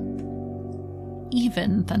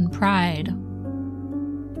 Even than pride.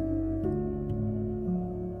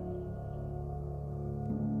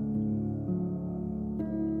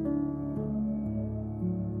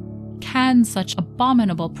 Can such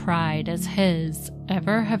abominable pride as his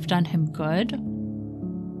ever have done him good?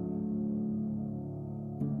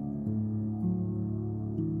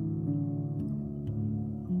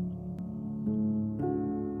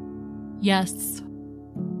 Yes,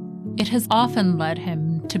 it has often led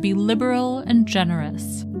him to be liberal and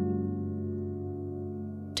generous,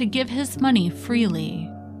 to give his money freely,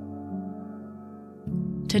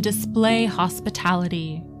 to display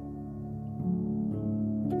hospitality,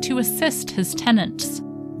 to assist his tenants,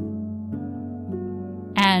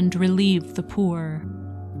 and relieve the poor.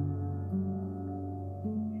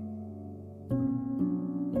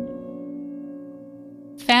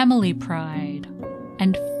 Family pride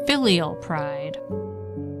and filial pride,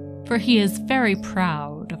 for he is very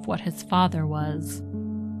proud of what his father was,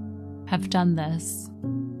 have done this.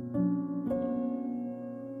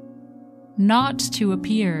 Not to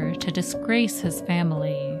appear to disgrace his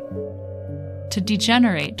family, to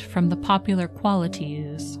degenerate from the popular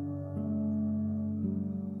qualities,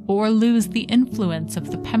 or lose the influence of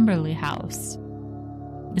the Pemberley house,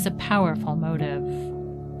 is a powerful motive.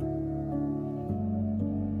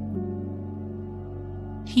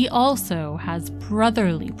 He also has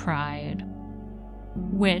brotherly pride,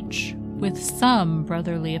 which, with some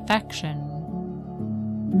brotherly affection,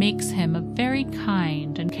 makes him a very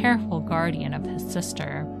kind and careful guardian of his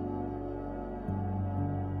sister.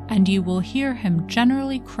 And you will hear him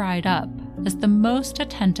generally cried up as the most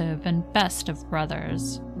attentive and best of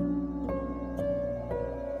brothers.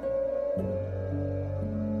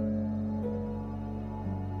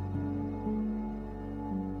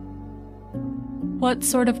 What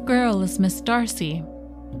sort of girl is Miss Darcy?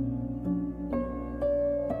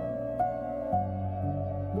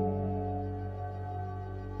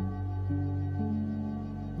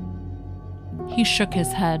 He shook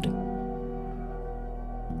his head.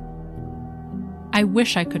 I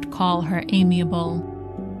wish I could call her amiable.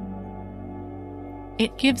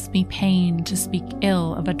 It gives me pain to speak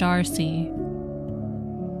ill of a Darcy.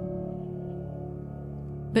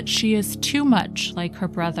 But she is too much like her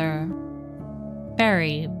brother.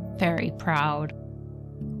 Very, very proud.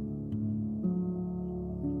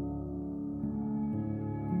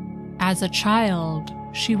 As a child,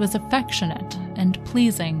 she was affectionate and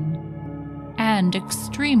pleasing, and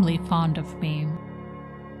extremely fond of me.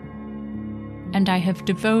 And I have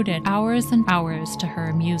devoted hours and hours to her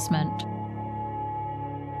amusement.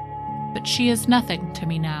 But she is nothing to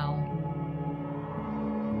me now.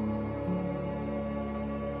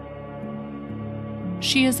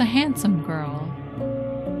 She is a handsome girl,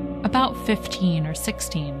 about 15 or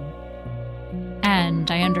 16,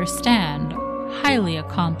 and, I understand, highly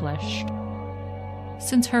accomplished.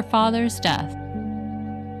 Since her father's death,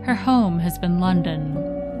 her home has been London,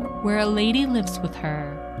 where a lady lives with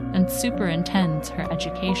her and superintends her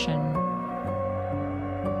education.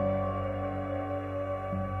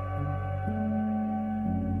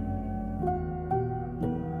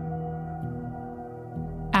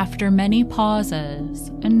 After many pauses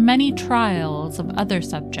and many trials of other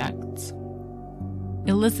subjects,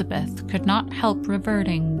 Elizabeth could not help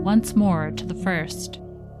reverting once more to the first,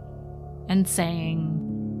 and saying,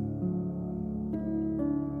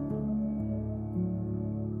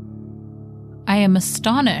 I am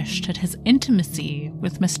astonished at his intimacy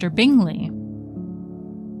with Mr. Bingley.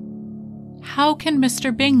 How can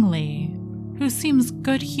Mr. Bingley, who seems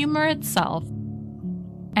good humor itself,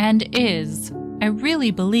 and is, I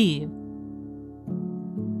really believe,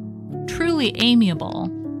 truly amiable,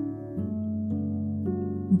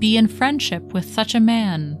 be in friendship with such a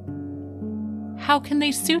man? How can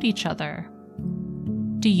they suit each other?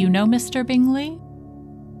 Do you know Mr. Bingley?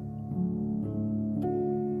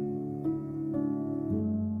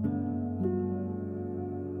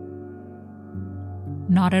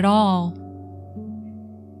 Not at all.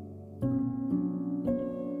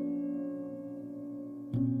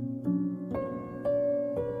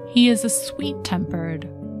 He is a sweet-tempered,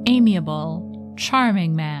 amiable,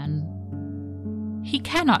 charming man. He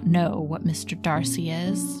cannot know what Mr. Darcy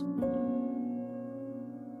is.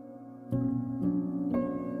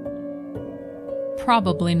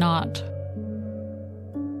 Probably not.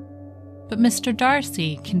 But Mr.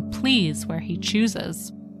 Darcy can please where he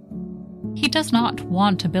chooses. He does not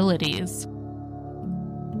want abilities.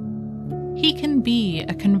 He can be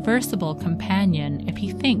a conversable companion if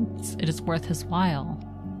he thinks it is worth his while.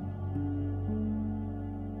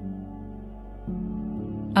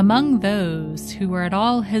 Among those who are at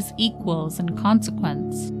all his equals in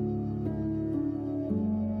consequence,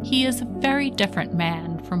 he is a very different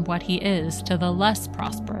man from what he is to the less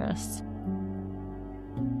prosperous.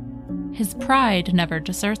 His pride never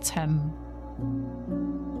deserts him.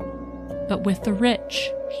 But with the rich,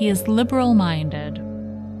 he is liberal-minded,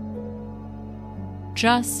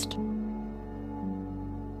 just,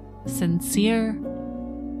 sincere,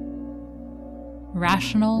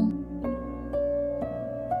 rational,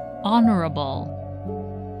 honorable,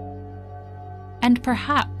 and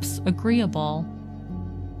perhaps agreeable,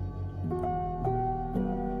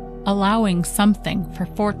 allowing something for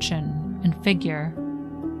fortune and figure.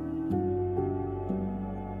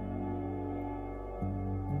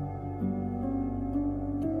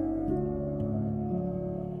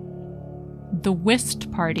 the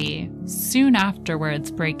whist party soon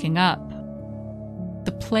afterwards breaking up,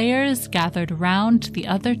 the players gathered round the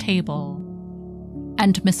other table,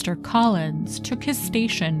 and Mr. Collins took his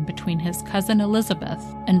station between his cousin Elizabeth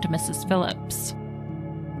and Mrs. Phillips.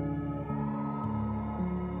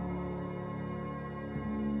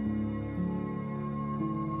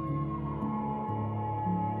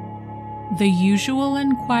 The usual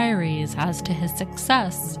inquiries as to his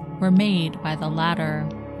success were made by the latter.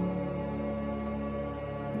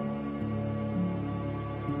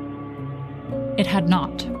 It had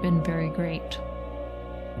not been very great.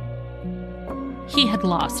 He had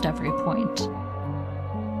lost every point.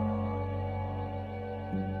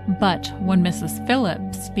 But when Mrs.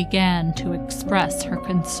 Phillips began to express her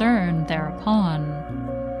concern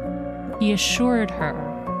thereupon, he assured her,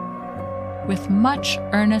 with much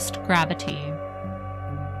earnest gravity,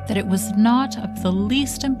 that it was not of the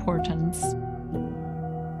least importance,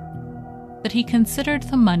 that he considered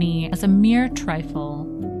the money as a mere trifle,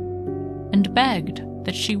 and begged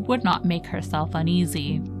that she would not make herself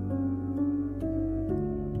uneasy.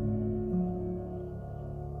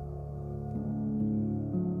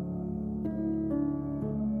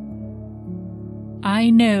 "I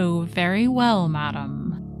know very well,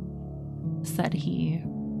 madam," said he,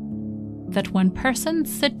 "that when persons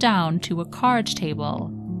sit down to a card table,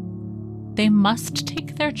 they must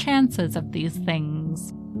take their chances of these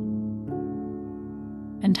things.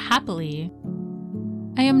 And happily,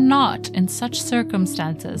 I am not in such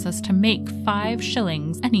circumstances as to make 5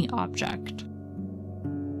 shillings any object.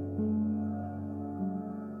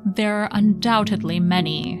 There are undoubtedly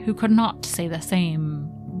many who could not say the same,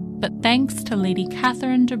 but thanks to Lady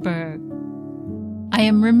Catherine de Bourgh, I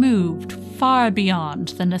am removed far beyond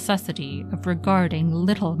the necessity of regarding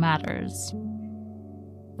little matters."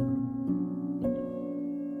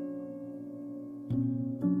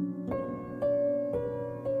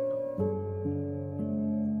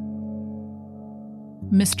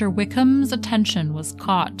 Mr. Wickham's attention was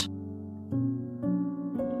caught,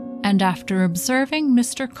 and after observing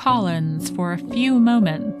Mr. Collins for a few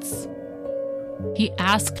moments, he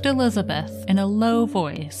asked Elizabeth in a low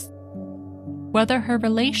voice whether her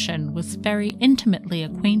relation was very intimately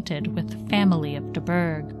acquainted with the family of de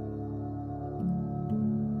Bourgh.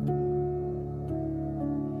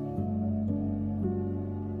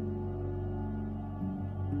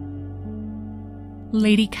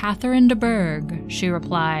 "Lady Catherine de Bourgh," she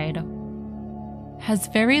replied, "has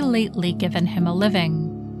very lately given him a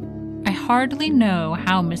living. I hardly know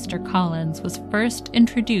how Mr. Collins was first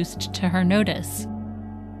introduced to her notice,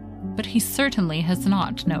 but he certainly has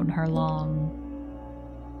not known her long.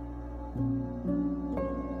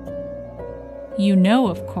 You know,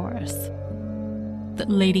 of course, that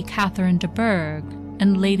Lady Catherine de Bourgh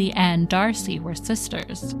and Lady Anne Darcy were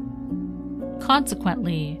sisters.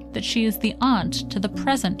 Consequently, that she is the aunt to the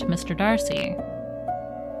present Mr. Darcy."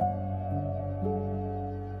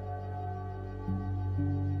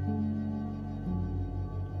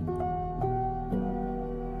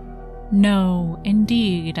 "No,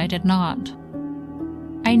 indeed, I did not.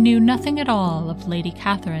 I knew nothing at all of Lady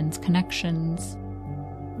Catherine's connections.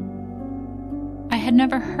 I had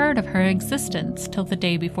never heard of her existence till the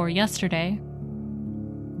day before yesterday."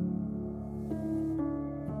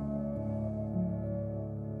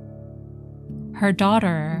 "Her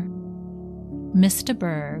daughter, Miss de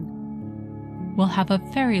Bourgh, will have a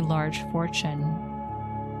very large fortune,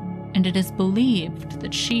 and it is believed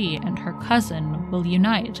that she and her cousin will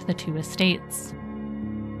unite the 2 estates."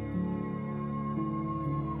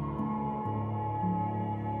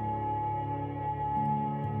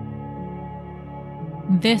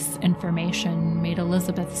 This information made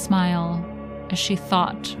Elizabeth smile as she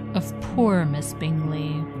thought of poor Miss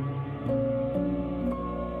Bingley.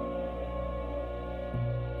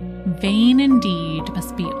 Vain indeed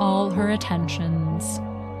must be all her attentions,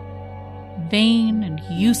 vain and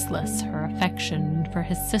useless her affection for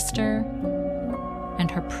his sister,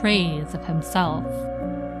 and her praise of himself,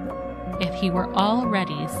 if he were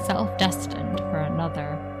already self-destined for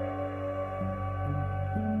another.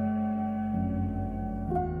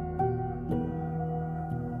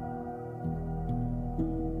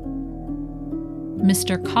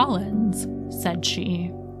 "Mr. Collins," said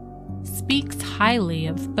she, "speaks highly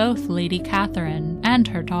of both Lady Catherine and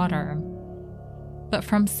her daughter, but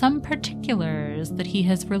from some particulars that he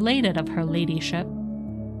has related of her ladyship,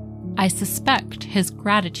 I suspect his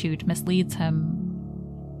gratitude misleads him,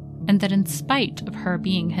 and that in spite of her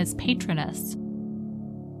being his patroness,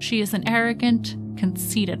 she is an arrogant,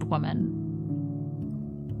 conceited woman."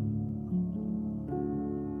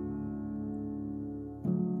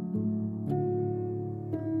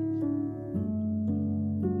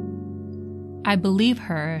 "I believe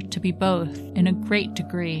her to be both in a great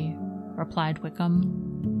degree," replied Wickham.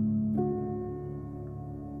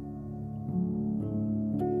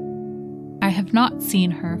 "I have not seen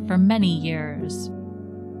her for many years,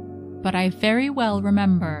 but I very well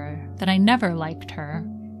remember that I never liked her,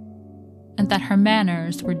 and that her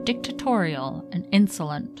manners were dictatorial and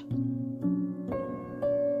insolent.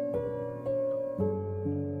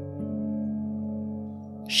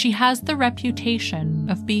 She has the reputation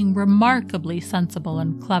of being remarkably sensible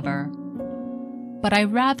and clever, but I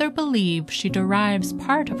rather believe she derives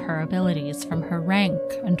part of her abilities from her rank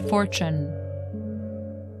and fortune,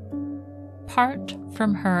 part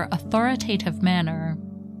from her authoritative manner,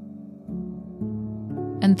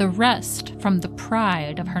 and the rest from the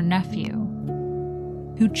pride of her nephew,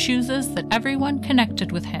 who chooses that everyone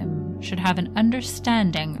connected with him should have an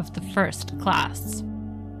understanding of the first class.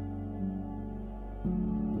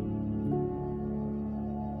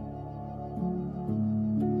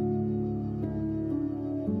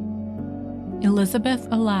 Elizabeth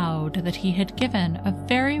allowed that he had given a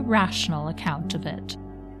very rational account of it,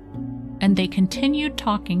 and they continued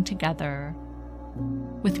talking together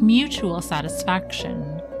with mutual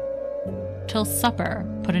satisfaction till supper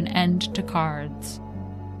put an end to cards,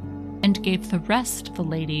 and gave the rest of the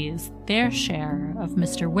ladies their share of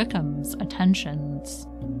Mr. Wickham's attentions.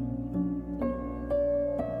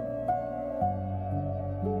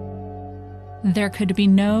 There could be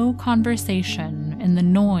no conversation in the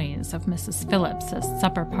noise of Mrs. Phillips's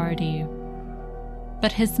supper party,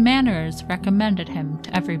 but his manners recommended him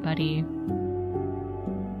to everybody.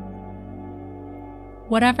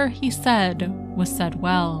 Whatever he said was said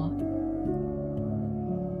well,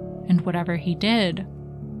 and whatever he did,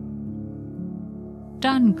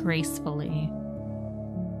 done gracefully.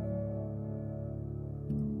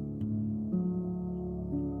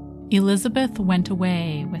 Elizabeth went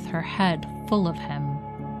away with her head full of him.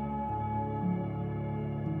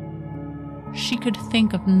 She could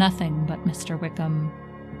think of nothing but Mr. Wickham,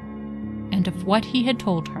 and of what he had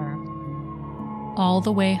told her, all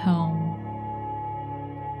the way home.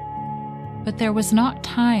 But there was not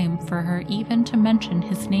time for her even to mention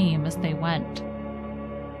his name as they went,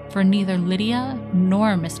 for neither Lydia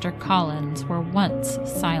nor Mr. Collins were once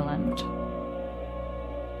silent.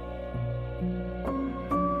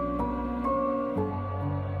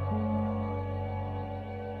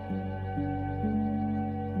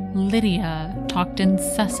 Lydia talked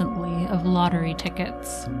incessantly of lottery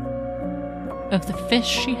tickets, of the fish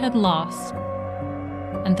she had lost,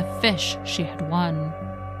 and the fish she had won,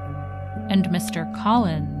 and Mr.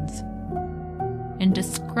 Collins, in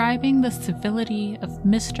describing the civility of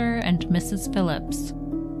Mr. and Mrs. Phillips,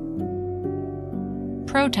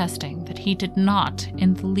 protesting that he did not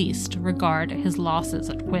in the least regard his losses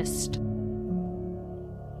at whist,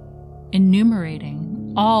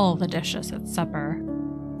 enumerating all the dishes at supper,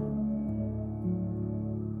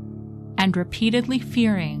 and repeatedly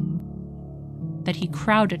fearing that he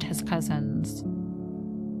crowded his cousins,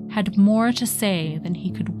 had more to say than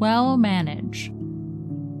he could well manage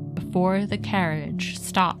before the carriage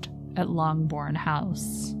stopped at Longbourn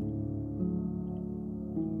House.